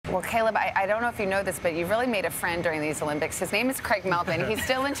Well, Caeleb, I don't know if you know this, but you really made a friend during these Olympics. His name is Craig Melvin. He's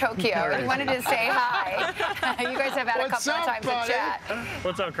still in Tokyo. He wanted to say hi. You guys have had a couple of times to chat.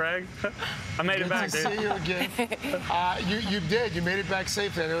 What's up, Craig? I made it back, dude. Good to see you again. You did. You made it back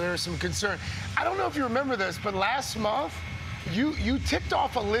safely. I know there was some concern. I don't know if you remember this, but last month, you ticked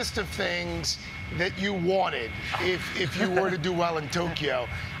off a list of things that you wanted if you were to do well in Tokyo.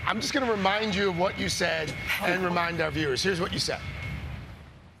 I'm just going to remind you of what you said and remind our viewers. Here's what you said.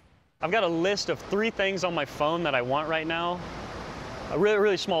 I've got a list of 3 things on my phone that I want right now. A really,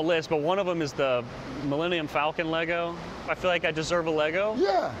 really small list, but one of them is the Millennium Falco LEGO. I feel like I deserve a LEGO.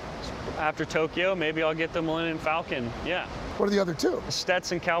 Yeah. After Tokyo, maybe I'll get the Millennium Falcon. Yeah. What are the other 2? The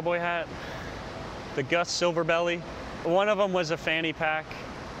Stetson cowboy hat, the Gus silver belly. One of them was a fanny pack.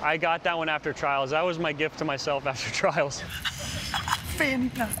 I got that one after trials. That was my gift to myself after trials. Fanny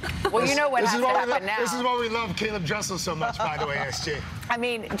pack. Well, you know what has to happen now. This is why we love Caeleb Dressel so much, by the way, SG. I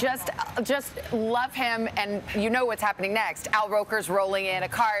mean, just love him, and you know what's happening next. Al Roker's rolling in a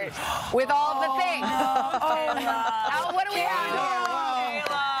cart with all of the things. Al, what do we have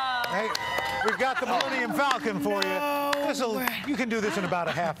here? Hey, we've got the Millennium Falcon for you. You can do this in about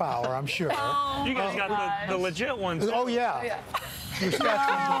a half hour, I'm sure. You guys got the legit ones. Oh, yeah. Your Stetson.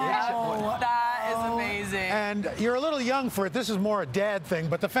 That is amazing. And you're a little young for it. This is more a dad thing,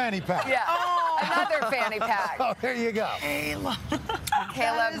 but the fanny pack. Yeah. Another fanny pack. Oh, there you go. Caeleb.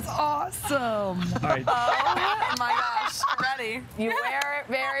 That is awesome. All right. Oh my gosh, ready. You wear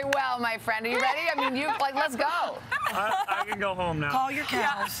it very well, my friend. Are you ready? I mean, let's go. I can go home now. Call your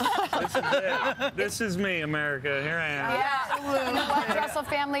cows. This is it. This is me, America. Here I am. Yeah. You know what, Dressel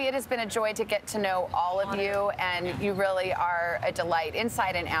family? It has been a joy to get to know all of you, and you really are a delight,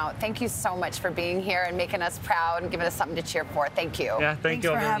 inside and out. Thank you so much for being here and making us proud and giving us something to cheer for. Thank you. Yeah, thank you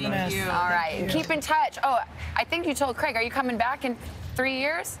all very much. All right. Keep in touch. Oh, I think you told Craig, are you coming back in 3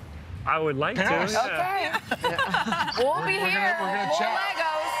 years? I would like to. Yeah. Okay. We'll be here. We're gonna chat.